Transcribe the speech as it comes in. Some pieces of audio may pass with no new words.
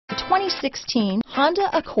2016 Honda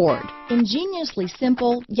Accord. Ingeniously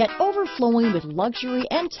simple, yet overflowing with luxury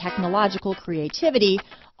and technological creativity,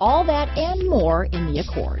 all that and more in the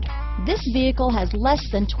Accord. This vehicle has less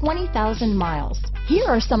than 20,000 miles. Here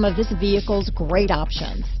are some of this vehicle's great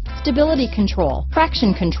options: stability control,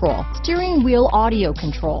 traction control, steering wheel audio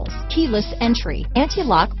controls, keyless entry,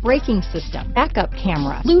 anti-lock braking system, backup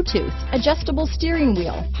camera, Bluetooth, adjustable steering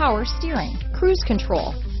wheel, power steering, cruise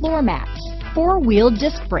control, floor mats, four-wheel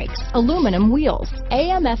disc brakes, aluminum wheels,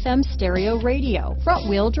 AM/FM stereo radio,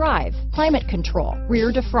 front-wheel drive, climate control,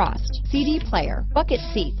 rear defrost, CD player, bucket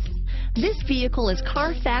seats. This vehicle is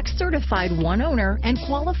Carfax certified one owner and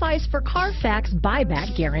qualifies for Carfax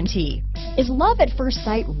buyback guarantee. Is love at first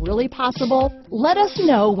sight really possible? Let us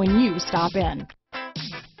know when you stop in.